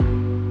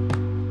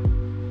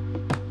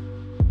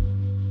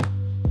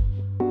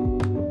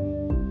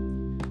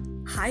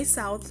Hi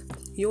South,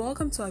 you're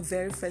welcome to our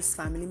very first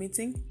family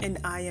meeting and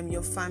I am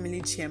your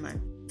family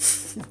chairman.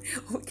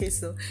 Okay,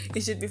 so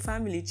it should be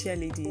family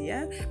cheerleader,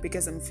 yeah?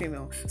 Because I'm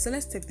female. So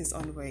let's take this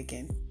all over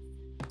again.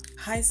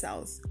 Hi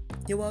South,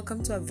 you're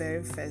welcome to our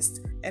very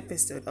first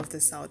episode of the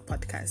South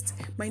podcast.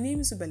 My name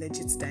is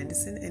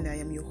Ubelejit and I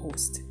am your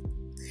host.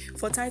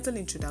 For title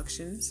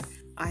introductions,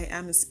 I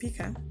am a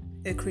speaker,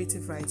 a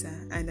creative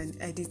writer, and an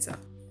editor.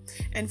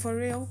 And for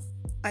real,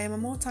 I am a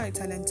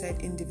multi-talented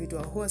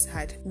individual who has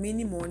had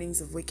many mornings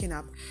of waking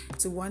up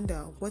to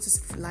wonder what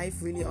is life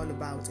really all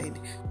about and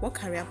what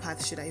career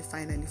path should I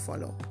finally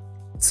follow.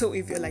 So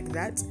if you're like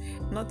that,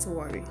 not to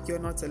worry, you're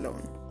not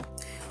alone.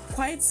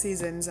 Quiet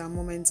seasons are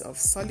moments of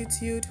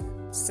solitude,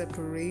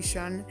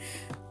 separation,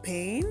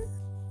 pain,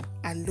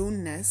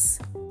 aloneness,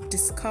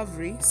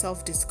 discovery,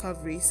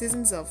 self-discovery,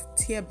 seasons of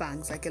tear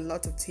banks, like a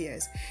lot of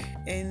tears.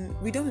 And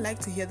we don't like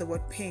to hear the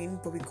word pain,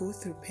 but we go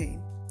through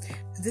pain.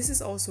 This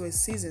is also a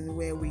season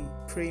where we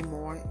pray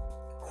more,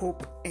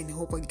 hope, and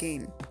hope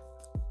again.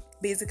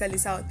 Basically,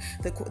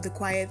 the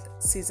quiet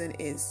season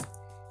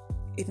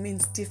it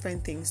means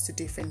different things to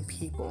different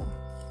people.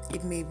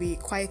 It may be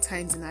quiet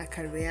times in our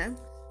career,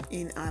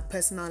 in our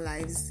personal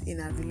lives, in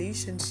our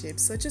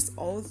relationships, so just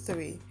all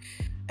three.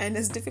 And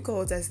as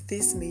difficult as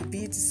this may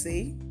be to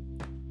say,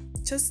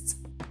 just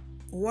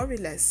worry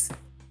less,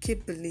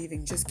 keep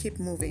believing, just keep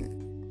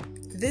moving.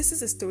 This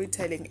is a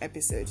storytelling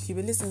episode. You'll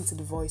be listening to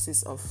the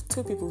voices of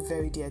two people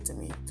very dear to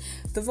me.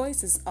 The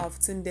voices of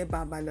Tunde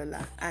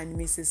Babalola and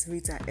Mrs.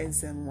 Rita and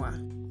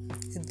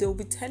They'll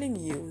be telling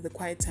you the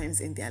quiet times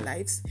in their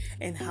lives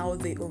and how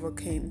they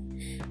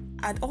overcame.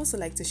 I'd also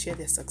like to share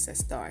their success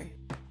story,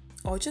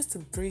 or just a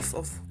brief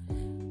of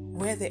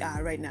where they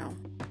are right now.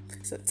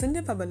 So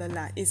Tunde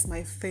Babalola is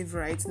my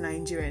favorite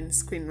Nigerian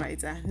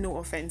screenwriter. No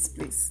offense,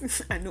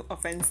 please. And no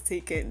offense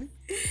taken.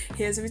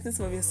 He has written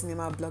some of your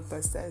cinema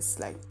blockbusters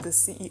like The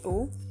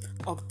CEO,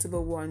 October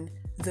 1,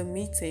 The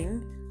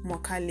Meeting,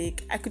 Mocha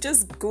Lake. I could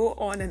just go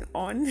on.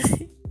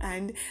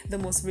 And the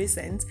most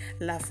recent,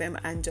 La Femme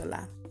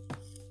Angela.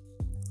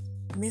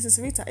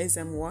 Mrs. Rita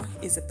Ezemwa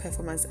is a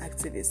performance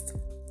activist.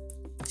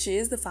 She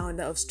is the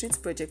founder of Street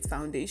Project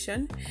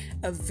Foundation,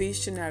 a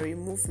visionary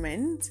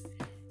movement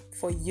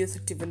for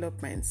youth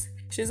development.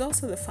 She's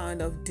also the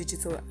founder of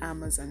Digital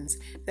Amazons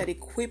that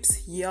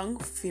equips young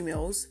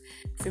female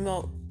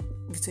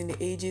between the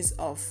ages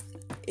of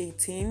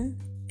 18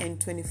 and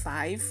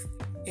 25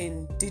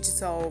 in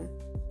digital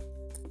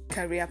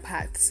career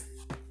paths.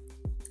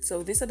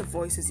 So these are the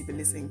voices you'll be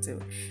listening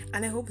to.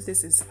 And I hope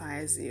this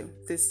inspires you.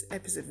 This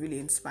episode really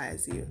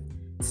inspires you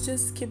to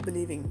just keep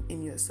believing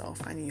in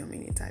yourself and in your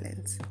many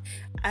talents.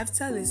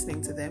 After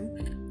listening to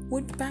them,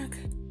 would back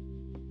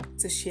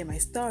to share my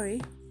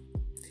story.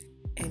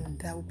 And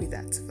that will be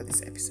that for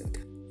this episode.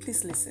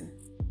 Please listen.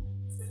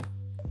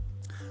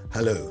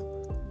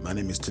 Hello, my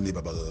name is Tunde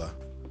Babalola,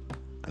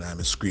 and I'm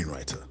a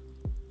screenwriter.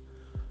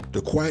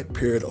 The quiet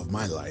period of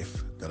my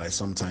life that I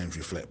sometimes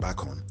reflect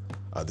back on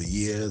are the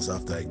years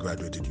after I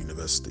graduated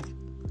university,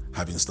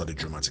 having studied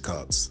dramatic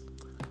arts,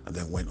 and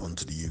then went on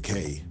to the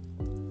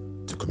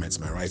UK to commence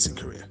my writing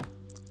career.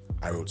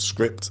 I wrote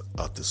script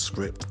after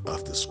script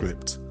after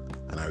script,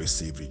 and I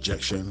received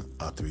rejection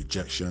after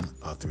rejection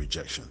after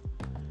rejection.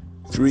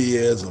 3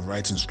 years of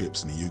writing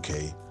scripts in the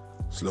UK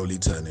slowly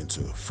turned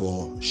into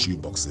 4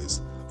 shoeboxes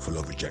full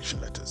of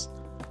rejection letters,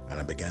 and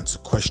I began to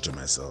question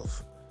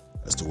myself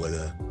as to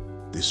whether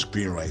this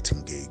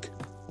screenwriting gig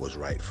was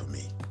right for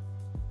me.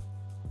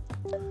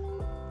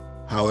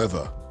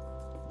 However,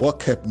 what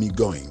kept me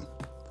going,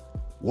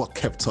 what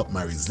kept up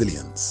my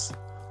resilience,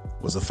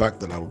 was the fact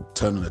that I would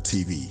turn on the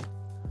TV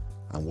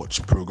and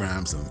watch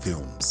programs and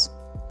films,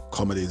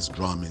 comedies,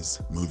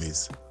 dramas,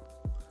 movies,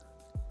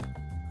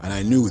 and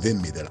I knew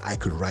within me that I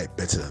could write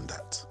better than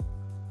that.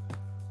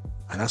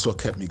 And that's what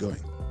kept me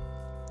going.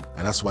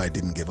 And that's why I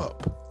didn't give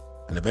up.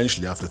 And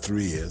eventually, after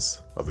 3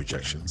 years of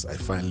rejections, I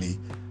finally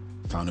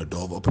found a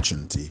door of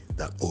opportunity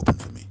that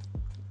opened for me.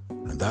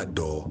 And that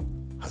door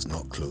has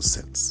not closed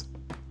since.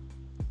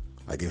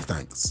 I give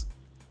thanks.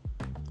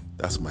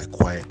 That's my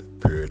quiet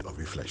period of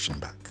reflection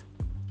back.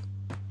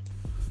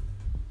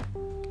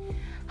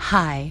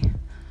 Hi,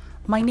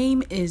 my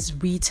name is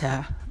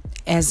Rita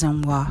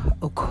Ezemwa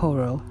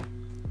Okoro.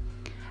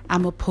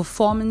 I'm a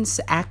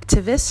performance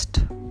activist,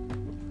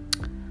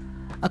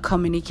 a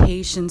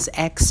communications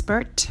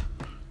expert,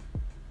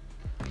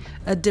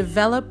 a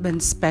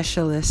development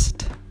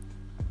specialist,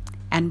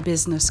 and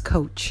business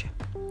coach.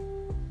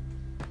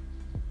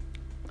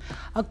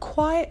 A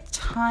quiet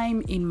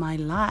time in my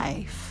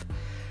life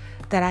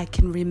that I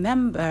can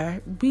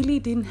remember really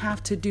didn't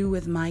have to do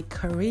with my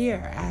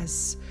career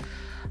as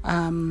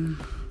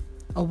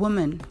a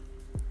woman.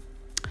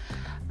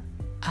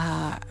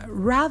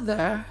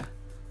 Rather,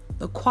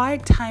 the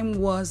quiet time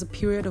was a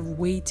period of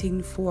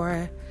waiting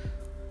for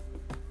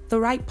the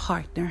right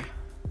partner,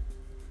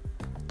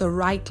 the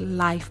right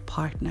life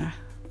partner.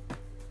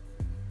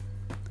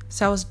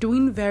 So I was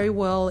doing very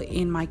well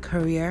in my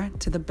career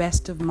to the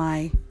best of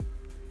my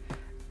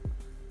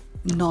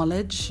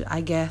knowledge,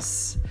 I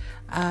guess.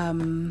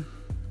 And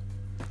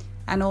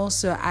And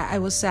also I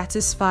was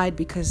satisfied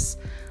because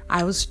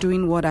I was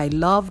doing what I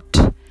loved.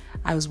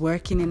 I was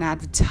working in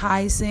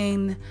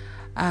advertising.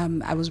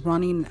 I was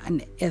running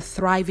a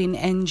thriving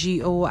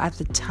NGO at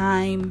the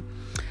time.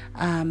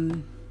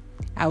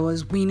 I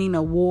was winning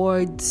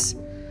awards.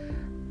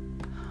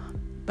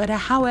 But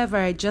however,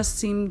 I just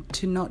seemed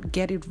to not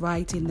get it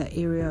right in the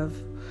area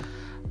of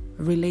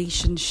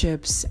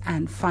relationships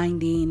and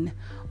finding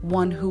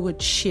one who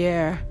would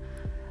share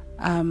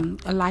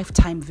a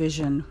lifetime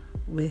vision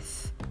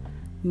with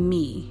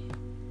me.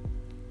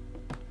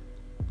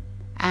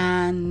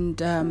 And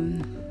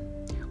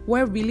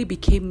where it really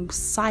became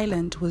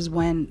silent was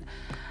when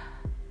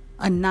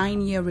a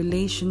 9-year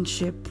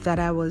relationship that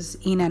I was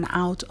in and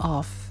out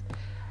of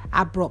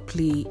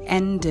abruptly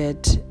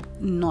ended,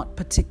 not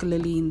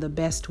particularly in the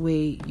best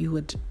way you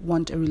would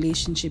want a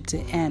relationship to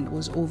end. It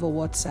was over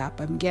WhatsApp.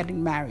 I'm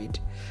getting married.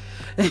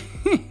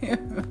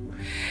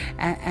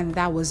 and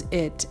that was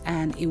it.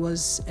 And it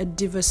was a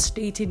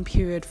devastating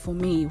period for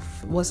me.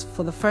 It was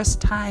for the first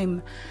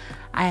time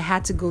I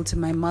had to go to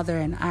my mother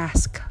and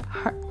ask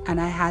her, and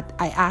I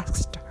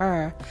asked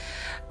her,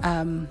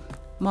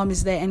 Mom,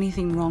 is there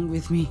anything wrong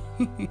with me?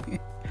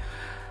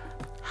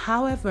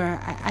 However,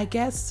 I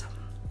guess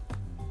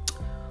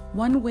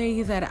one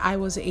way that I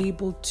was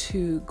able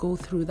to go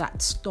through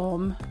that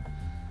storm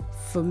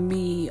for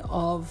me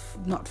of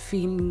not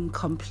feeling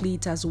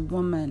complete as a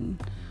woman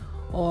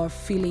or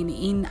feeling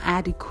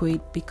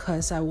inadequate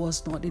because I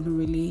was not in a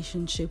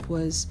relationship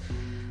was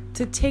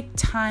to take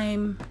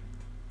time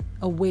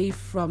away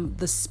from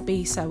the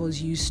space I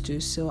was used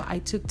to. So I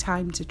took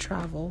time to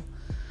travel.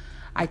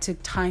 I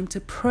took time to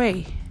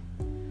pray.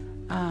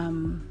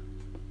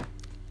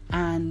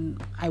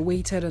 And I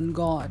waited on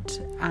God,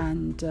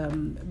 and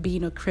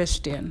being a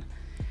Christian.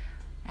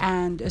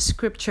 And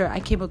I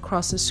came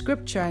across a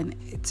scripture, and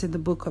it's in the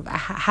book of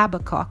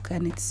Habakkuk,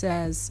 and it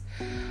says,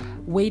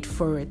 wait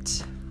for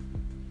it.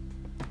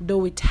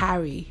 Though it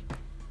tarry,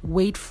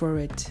 wait for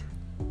it.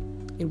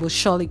 It will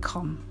surely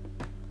come.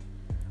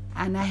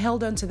 And I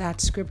held on to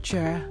that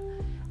scripture,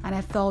 and I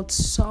felt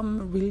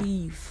some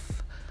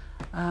relief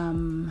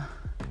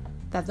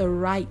that the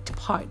right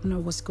partner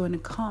was going to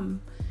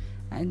come.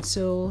 And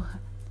so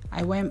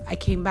I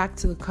came back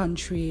to the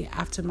country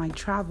after my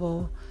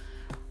travel,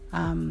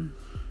 and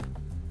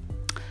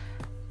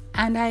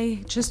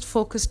I just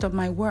focused on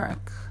my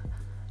work.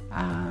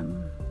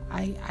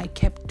 I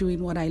kept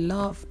doing what I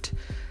loved.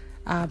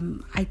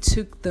 I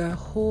took the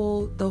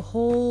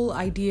whole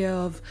idea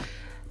of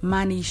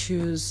man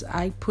issues,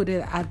 I put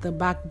it at the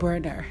back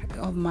burner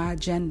of my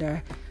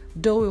agenda.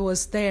 Though it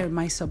was there in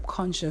my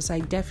subconscious, I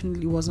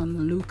definitely was on the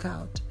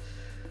lookout.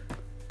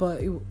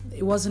 But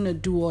it wasn't a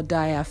do or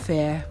die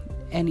affair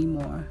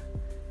anymore.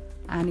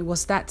 And it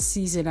was that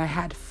season I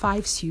had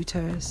 5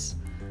 suitors.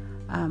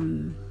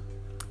 And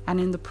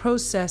in the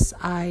process,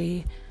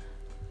 I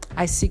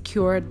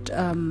secured,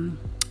 I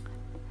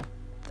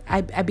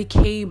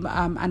became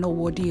an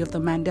awardee of the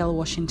Mandela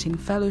Washington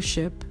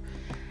Fellowship.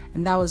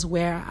 And that was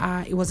where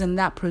it was in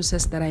that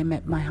process that I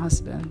met my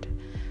husband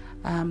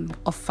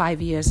of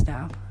 5 years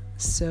now.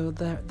 So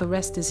the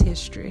rest is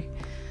history.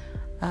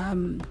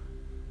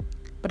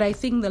 But I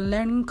think the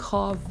learning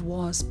curve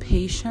was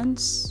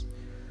patience,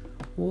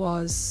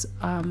 was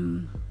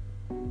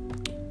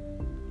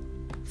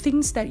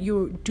things that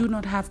you do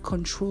not have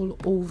control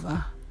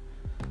over.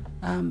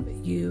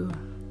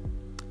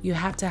 You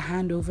have to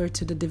hand over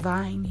to the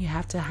divine. You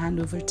have to hand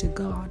over to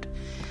God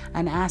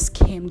and ask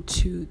Him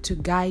to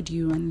guide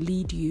you and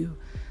lead you,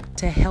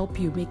 to help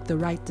you make the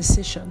right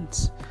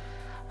decisions.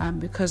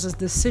 Because the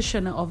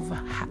decision of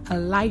a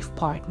life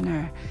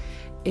partner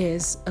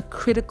is a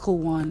critical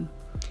one.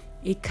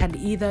 It can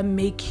either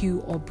make you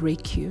or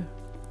break you.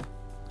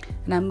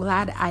 And I'm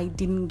glad I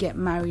didn't get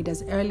married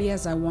as early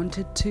as I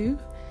wanted to.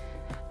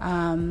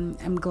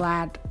 I'm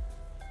glad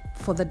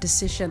for the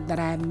decision that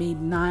I have made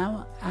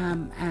now,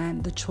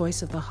 and the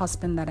choice of the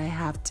husband that I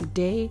have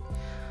today.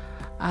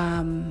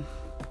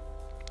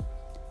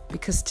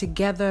 Because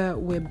together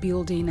we're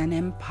building an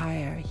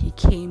empire. He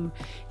came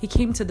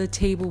to the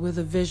table with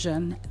a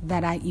vision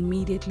that I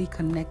immediately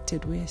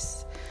connected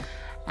with.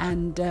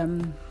 And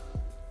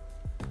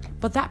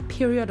but that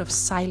period of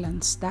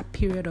silence, that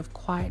period of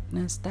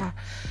quietness, that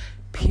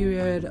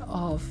period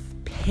of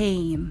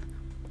pain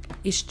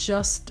is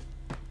just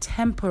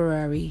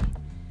temporary,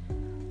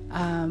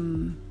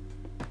 and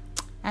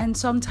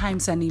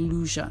sometimes an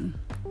illusion.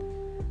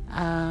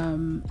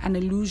 An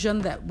illusion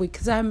that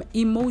because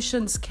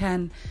emotions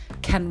can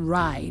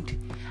ride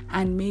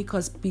and make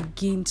us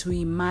begin to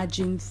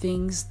imagine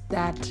things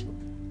that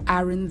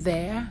aren't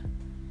there,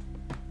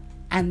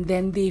 and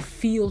then they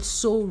feel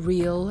so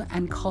real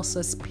and cause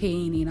us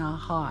pain in our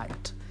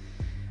heart.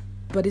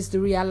 But it's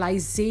the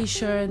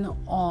realization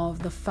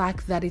of the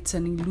fact that it's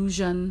an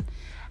illusion,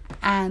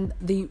 and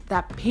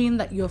that pain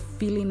that you're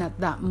feeling at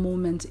that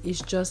moment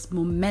is just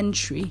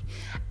momentary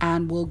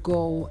and will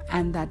go,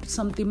 and that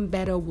something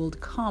better will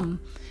come.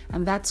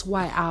 And that's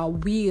why our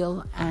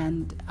will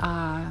and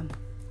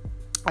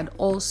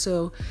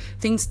also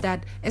things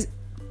that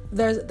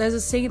there's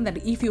a saying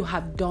that if you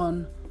have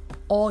done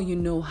all you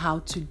know how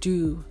to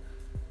do,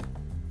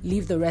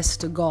 leave the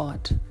rest to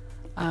God,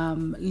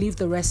 leave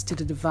the rest to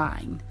the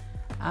divine.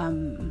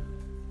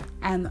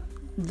 And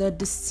the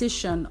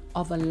decision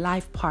of a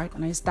life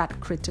partner is that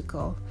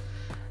critical.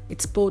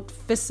 It's both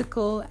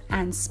physical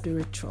and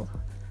spiritual,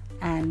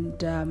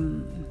 and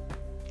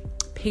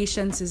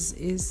patience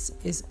is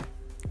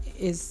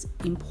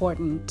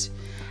important,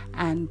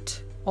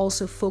 and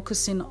also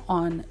focusing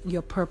on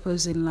your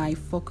purpose in life,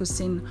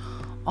 focusing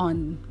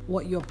on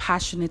what you're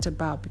passionate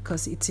about,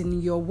 because it's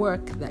in your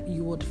work that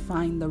you would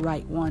find the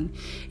right one.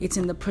 It's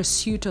in the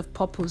pursuit of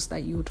purpose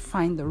that you would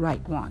find the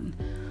right one.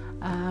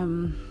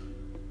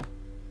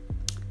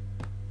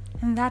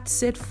 And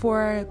that's it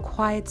for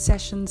quiet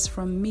sessions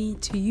from me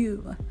to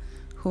you,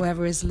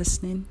 whoever is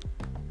listening.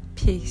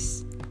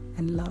 Peace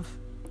and love.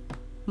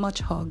 Much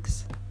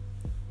hugs.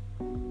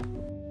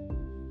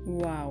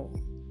 Wow.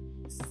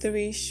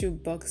 3 shoe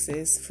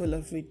boxes full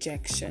of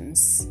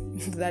rejections.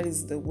 That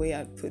is the way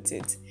I'd put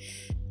it.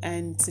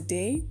 And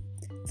today,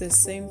 the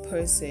same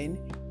person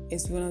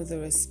is one of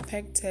the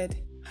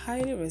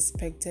highly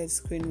respected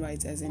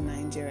screenwriters in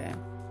Nigeria.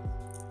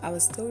 Our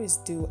stories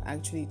do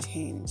actually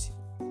change.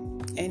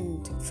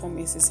 And for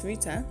Mrs.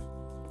 Rita,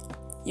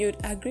 you'd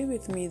agree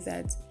with me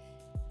that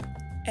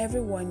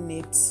everyone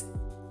needs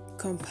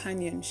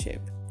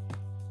companionship.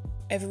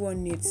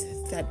 Everyone needs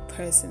that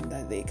person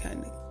that they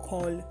can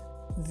call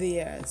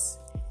theirs.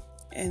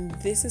 And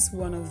this is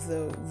one of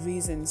the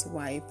reasons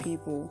why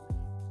people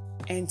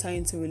enter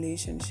into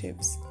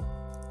relationships.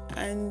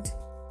 And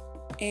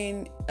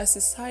in a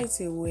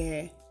society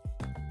where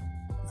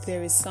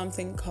there is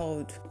something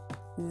called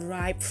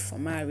ripe for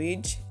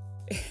marriage,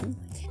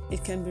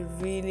 it can be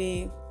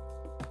really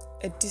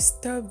a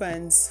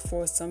disturbance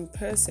for some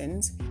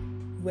persons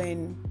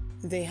when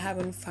they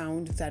haven't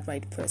found that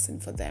right person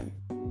for them.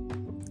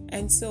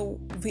 And so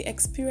we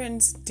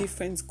experience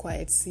different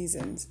quiet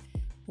seasons.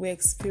 We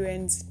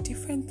experience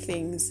different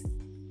things,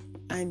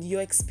 and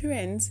your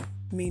experience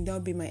may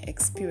not be my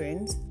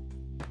experience,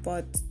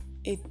 but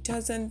it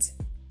doesn't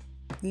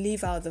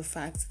leave out the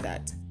fact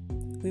that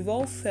we've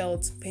all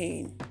felt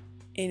pain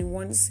in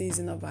one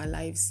season of our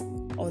lives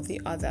or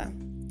the other.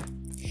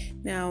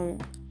 Now,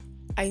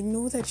 I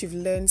know that you've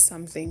learned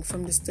something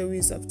from the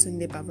stories of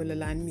Tunde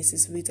Babalola and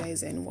Mrs. Rita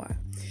Ezenwa,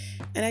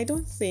 and I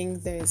don't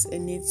think there's a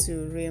need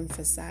to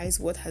re-emphasize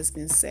what has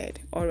been said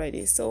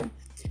already. So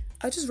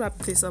I'll just wrap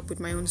this up with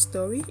my own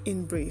story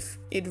in brief.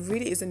 It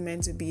really isn't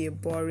meant to be a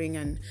boring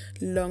and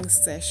long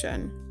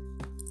session.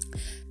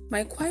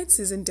 My quiet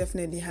season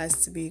definitely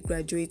has to be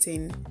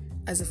graduating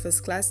as a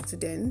first-class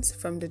student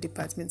from the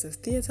Department of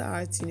Theatre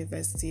Arts,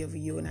 University of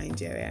Uyo,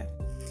 Nigeria,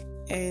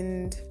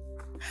 and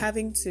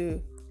having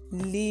to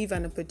leave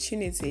an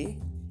opportunity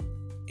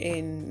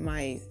in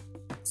my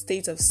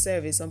state of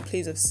service, on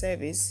place of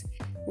service,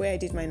 where I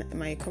did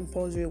my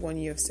compulsory 1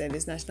 year of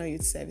service, National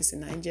Youth Service in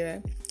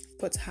Nigeria,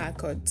 Port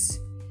Harcourt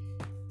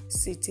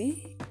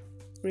City,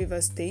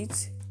 Rivers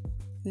State,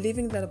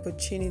 leaving that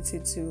opportunity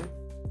to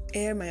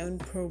air my own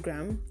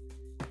program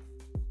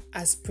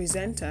as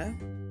presenter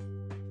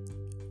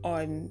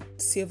on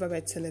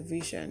Silverbird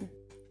Television,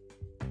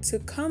 to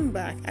come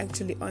back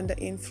actually under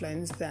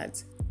influence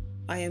that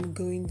I am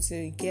going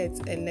to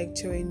get a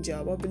lecturing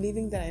job, or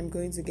believing that I'm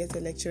going to get a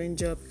lecturing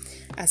job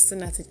as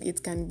soon as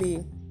it can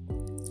be.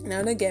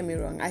 Now, don't get me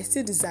wrong, I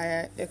still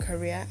desire a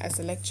career as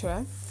a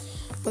lecturer,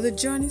 but the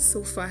journey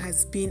so far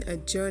has been a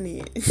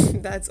journey.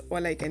 That's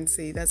all I can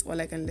say. That's all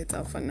I can let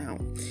out for now.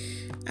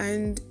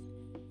 And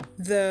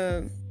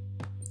the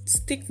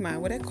stigma,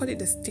 what I call it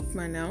the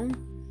stigma now,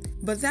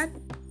 but that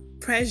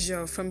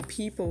pressure from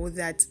people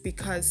that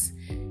because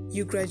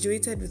you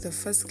graduated with a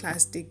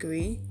first-class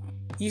degree,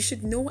 you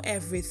should know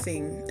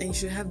everything and you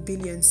should have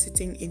billions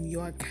sitting in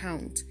your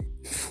account.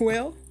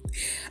 Well,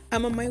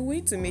 I'm on my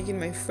way to making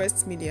my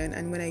first million,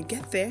 and when I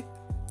get there,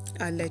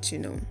 I'll let you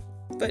know.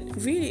 But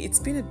really, it's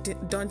been a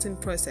daunting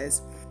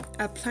process,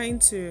 applying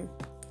to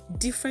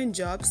different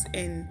jobs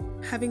and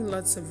having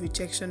lots of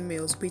rejection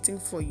mails waiting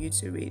for you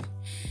to read.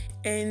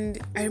 And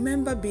I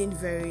remember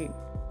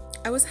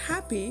I was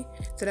happy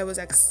that I was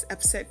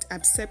accepted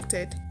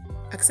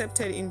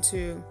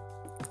into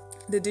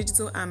the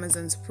Digital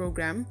Amazons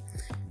program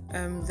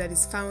that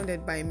is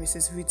founded by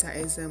Mrs. Rita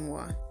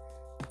Ezenwa.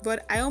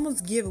 But I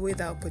almost gave away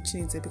that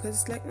opportunity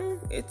because it's like,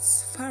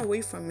 it's far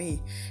away from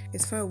me.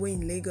 It's far away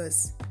in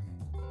Lagos.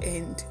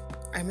 And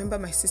I remember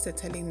my sister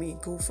telling me,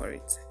 go for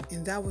it.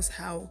 And that was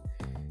how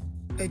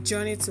a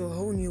journey to a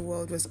whole new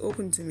world was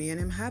open to me. And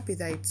I'm happy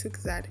that I took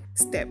that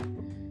step.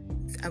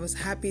 I was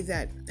happy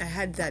that I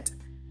had that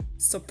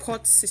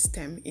support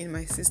system in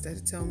my sister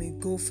to tell me,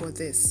 go for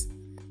this.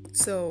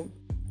 So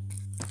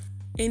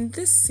in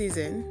this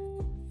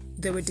season,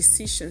 there were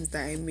decisions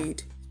that I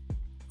made,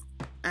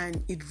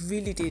 and it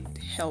really did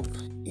help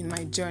in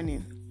my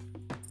journey.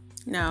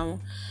 Now,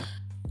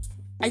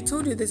 I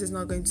told you it's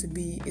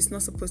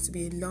not supposed to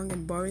be a long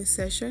and boring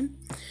session.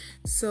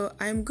 So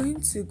I'm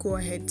going to go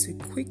ahead to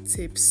quick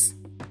tips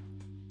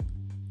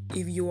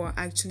if you are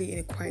actually in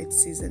a quiet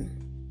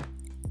season.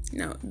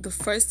 Now, the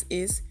first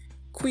is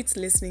quit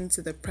listening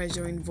to the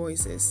pressuring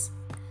voices.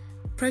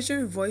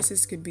 Pressuring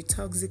voices could be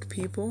toxic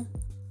people,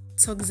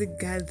 toxic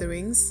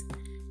gatherings,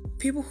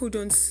 people who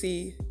don't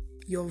see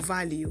your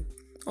value,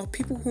 or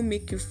people who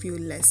make you feel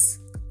less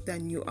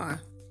than you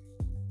are.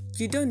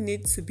 You don't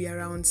need to be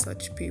around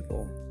such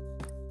people.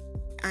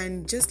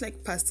 And just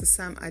like Pastor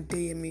Sam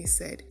Adeyemi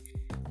said,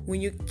 when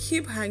you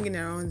keep hanging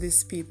around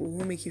these people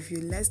who make you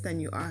feel less than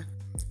you are,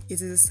 it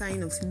is a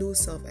sign of low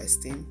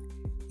self-esteem.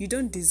 You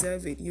don't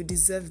deserve it. You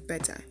deserve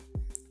better.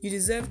 You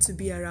deserve to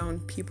be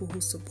around people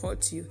who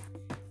support you,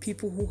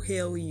 people who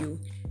hail you,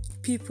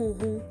 people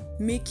who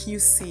make you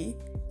see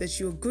that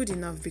you're good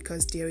enough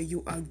because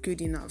you are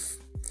good enough.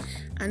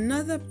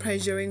 Another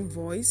pressuring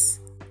voice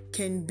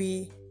can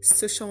be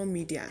social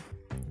media.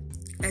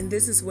 And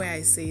this is where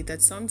I say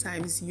that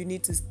sometimes you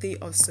need to stay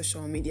off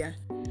social media.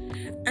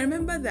 I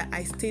remember that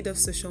I stayed off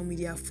social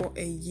media for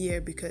a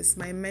year because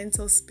my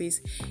mental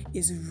space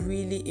is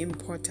really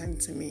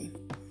important to me.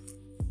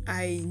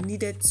 I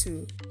needed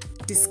to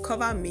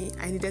discover me.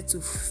 I needed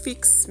to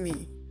fix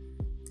me.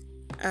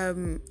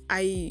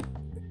 I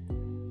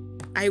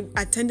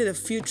attended a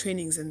few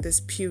trainings in this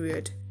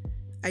period.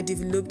 I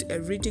developed a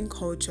reading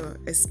culture,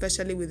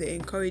 especially with the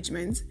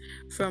encouragement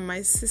from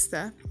my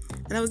sister,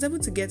 and I was able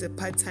to get a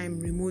part-time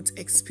remote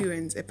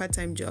experience, a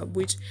part-time job,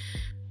 which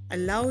has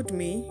allowed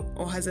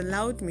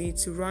me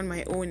to run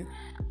my own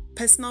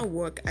personal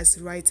work as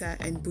writer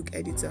and book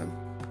editor.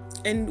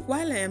 And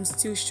while I am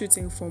still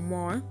shooting for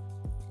more,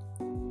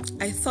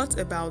 I thought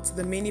about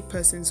the many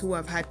persons who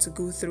have had to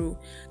go through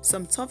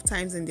some tough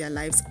times in their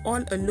lives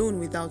all alone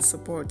without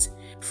support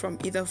from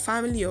either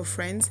family or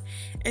friends.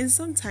 And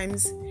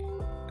sometimes,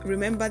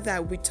 remember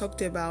that we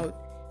talked about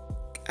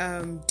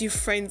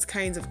different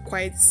kinds of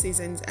quiet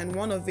seasons, and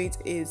one of it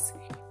is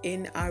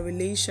in our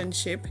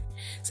relationship.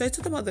 So I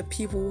talked about the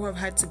people who have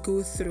had to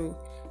go through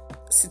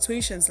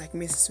situations like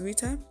Mrs.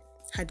 Rita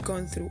had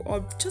gone through,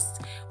 or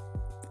just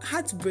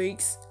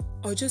heartbreaks,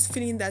 or just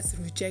feeling that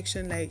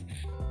rejection, like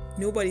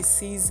nobody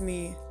sees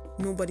me,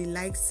 nobody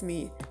likes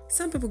me.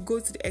 Some people go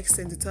to the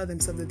extent to tell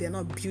themselves that they're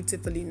not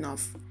beautiful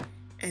enough,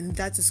 and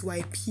that is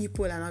why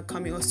people are not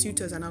coming, or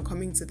suitors are not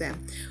coming to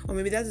them, or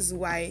maybe that is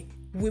why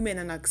women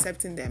are not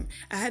accepting them.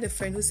 I had a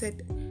friend who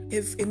said,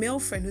 a male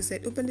friend who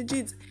said,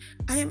 Ubelejit,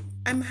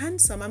 I'm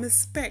handsome, I'm a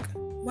spec.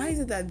 Why is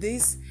it that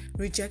these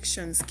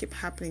rejections keep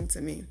happening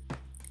to me?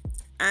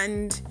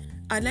 And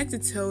I'd like to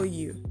tell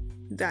you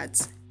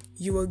that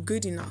you are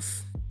good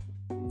enough.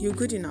 You're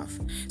good enough.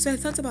 So I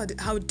thought about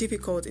how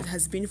difficult it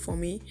has been for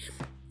me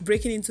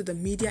breaking into the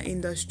media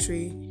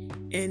industry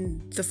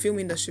and the film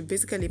industry,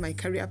 basically my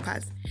career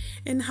path,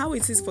 and how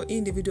it is for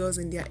individuals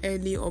in their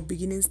early or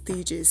beginning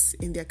stages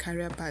in their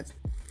career path.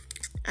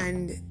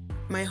 And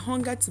my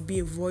hunger to be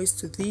a voice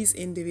to these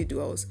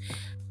individuals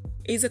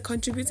is a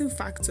contributing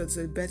factor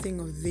to the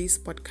birthing of this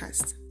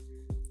podcast.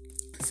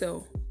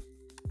 So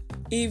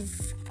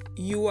if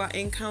you are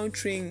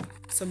encountering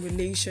some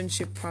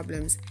relationship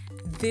problems,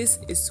 this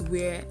is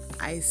where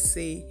I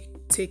say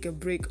take a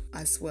break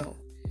as well.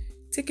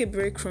 Take a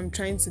break from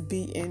trying to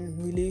be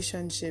in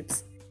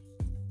relationships.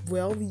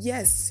 Well,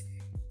 yes,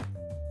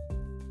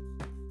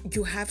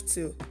 you have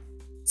to.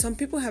 Some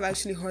people have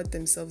actually hurt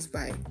themselves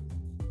by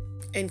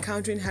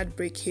encountering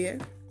heartbreak here,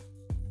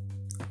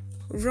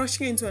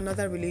 rushing into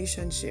another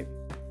relationship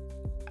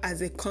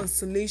as a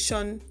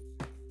consolation.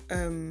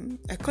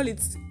 I call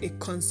it a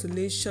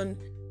consolation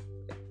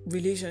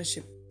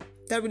relationship.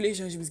 That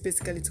relationship is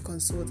basically to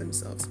console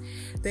themselves.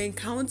 They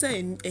encounter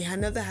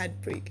another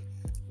heartbreak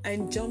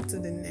and jump to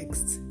the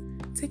next.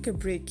 Take a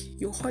break.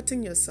 You're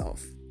hurting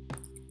yourself.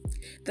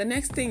 The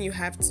next thing you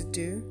have to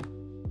do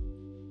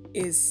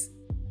is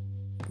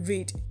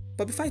read.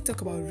 But before I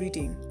talk about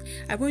reading,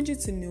 I want you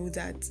to know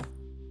that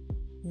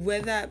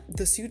whether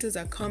the suitors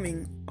are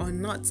coming or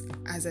not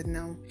as of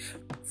now,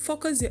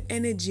 focus your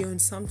energy on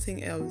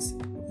something else.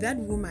 That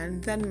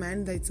woman, that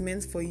man that's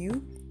meant for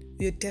you,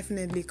 will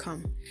definitely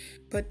come.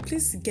 But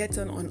please get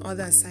on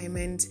other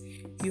assignments.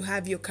 You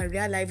have your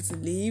career life to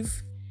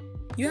live.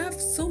 You have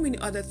so many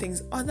other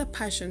things, other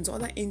passions,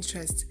 other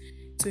interests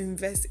to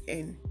invest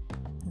in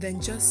than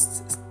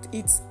just,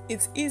 it's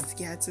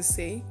easier to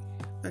say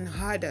and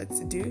harder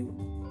to do,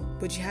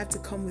 but you have to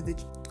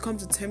come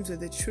to terms with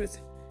the truth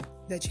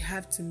that you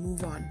have to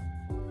move on.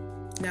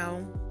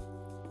 Now,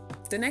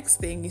 the next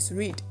thing is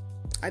read.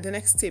 The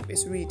next tip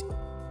is read.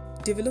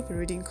 Develop a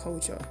reading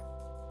culture.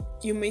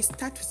 You may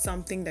start with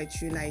something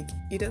that you like.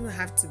 It doesn't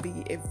have to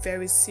be a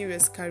very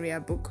serious career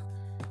book.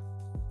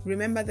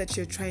 Remember that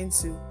you're trying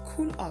to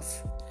cool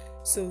off.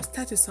 So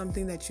start with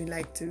something that you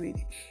like to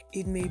read.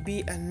 It may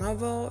be a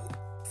novel,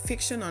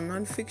 fiction or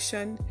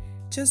non-fiction.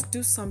 Just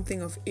do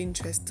something of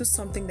interest. Do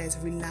something that is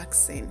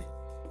relaxing.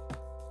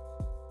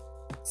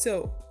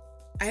 So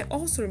I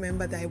also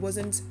remember that I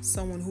wasn't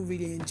someone who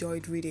really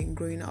enjoyed reading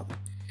growing up.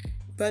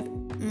 But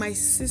my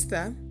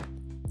sister,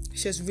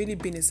 She has really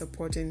been a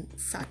supporting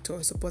factor,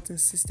 a support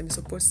system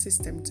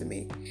to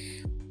me.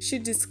 She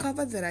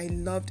discovered that I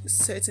loved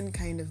certain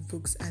kind of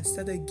books and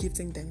started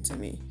gifting them to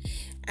me.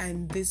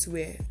 And these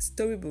were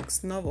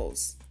storybooks,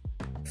 novels,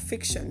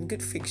 fiction,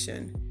 good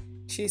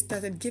fiction. She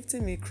started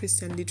gifting me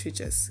Christian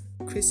literatures,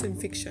 Christian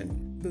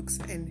fiction books,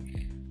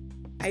 and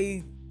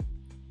I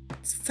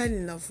fell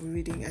in love with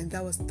reading, and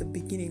that was the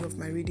beginning of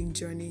my reading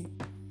journey.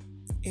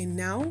 And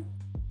now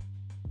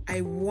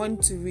I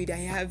want to read. I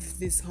have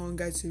this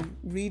hunger to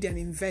read and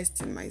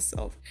invest in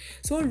myself.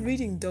 So what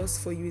reading does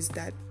for you is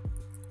that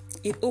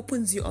it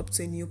opens you up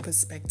to a new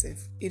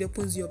perspective. It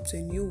opens you up to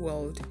a new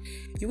world.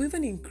 You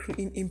even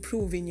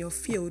improve in your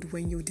field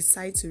when you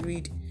decide to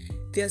read.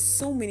 There's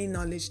so many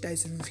knowledge that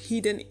is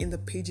hidden in the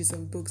pages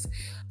of books.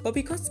 But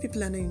because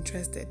people are not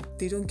interested,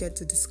 they don't get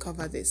to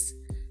discover this.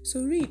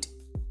 So read.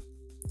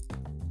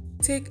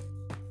 Take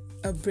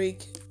a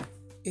break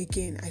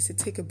again. I said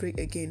take a break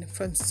again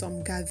from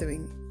some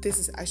gathering. This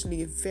is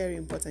actually very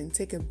important.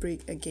 Take a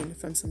break again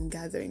from some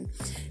gathering.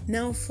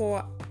 Now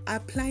for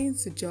applying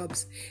to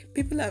jobs,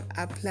 people have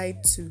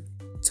applied to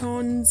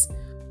tons.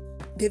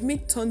 They've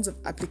made tons of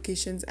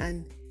applications,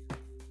 and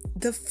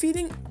the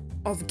feeling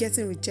of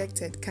getting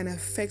rejected can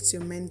affect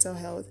your mental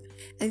health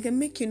and can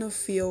make you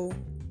feel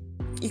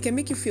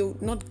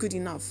not good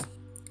enough.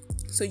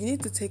 So you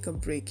need to take a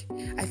break.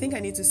 I think I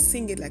need to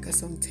sing it like a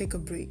song. Take a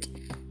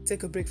break.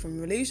 Take a break from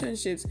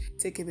relationships.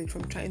 Take a break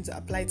from trying to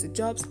apply to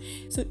jobs.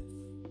 So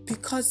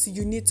because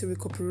you need to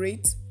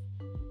recuperate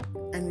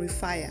and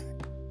refire.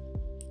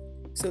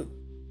 So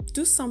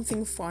do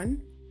something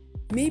fun.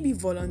 Maybe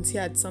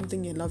volunteer at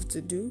something you love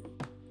to do.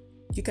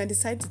 You can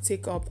decide to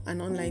take up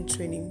an online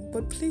training,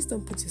 but please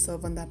don't put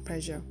yourself under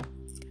pressure.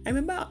 I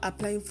remember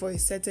applying for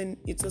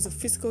it was a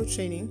physical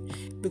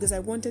training because I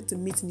wanted to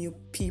meet new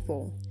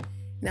people.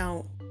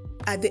 Now,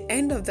 at the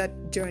end of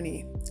that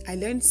journey, I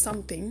learned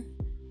something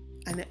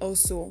and I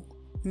also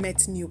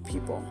met new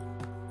people.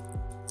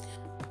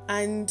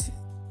 And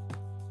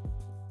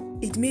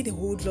it made a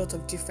whole lot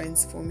of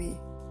difference for me.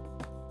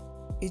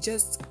 It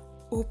just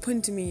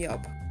opened me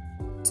up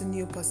to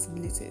new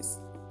possibilities.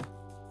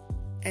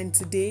 And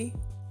today,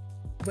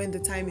 when the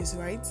time is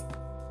right,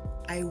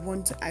 I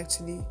want to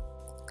actually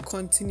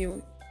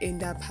continue in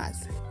that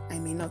path I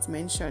may not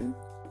mention.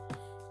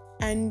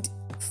 And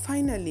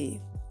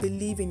finally,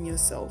 believe in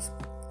yourself.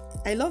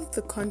 I love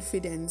the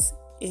confidence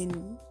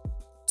in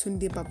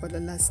Tunde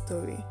Babalola's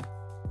story.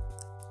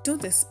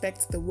 Don't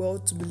expect the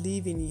world to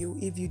believe in you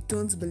if you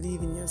don't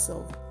believe in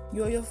yourself.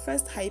 You are your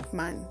first hype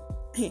man.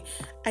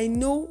 I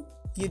know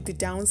you'd be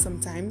down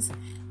sometimes,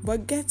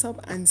 but get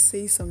up and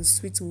say some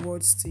sweet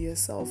words to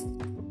yourself.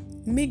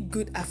 Make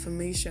good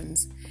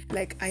affirmations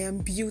like I am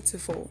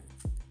beautiful,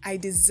 I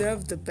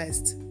deserve the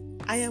best,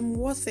 I am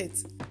worth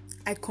it,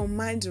 I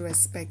command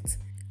respect,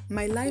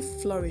 my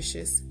life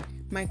flourishes,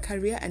 my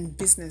career and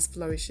business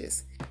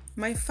flourishes,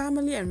 my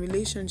family and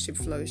relationship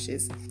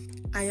flourishes,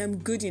 I am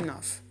good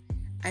enough,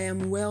 I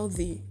am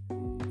wealthy,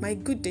 my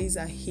good days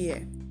are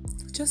here.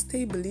 Just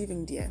stay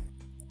believing, dear.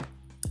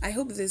 I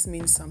hope this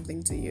means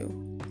something to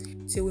you.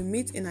 Till we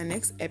meet in our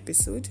next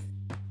episode,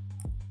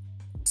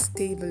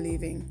 stay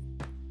believing.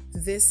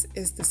 This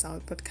is the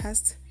South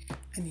Podcast,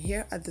 and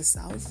here at the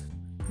South,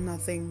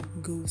 nothing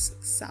goes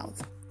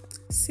south.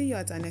 See you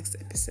at our next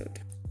episode.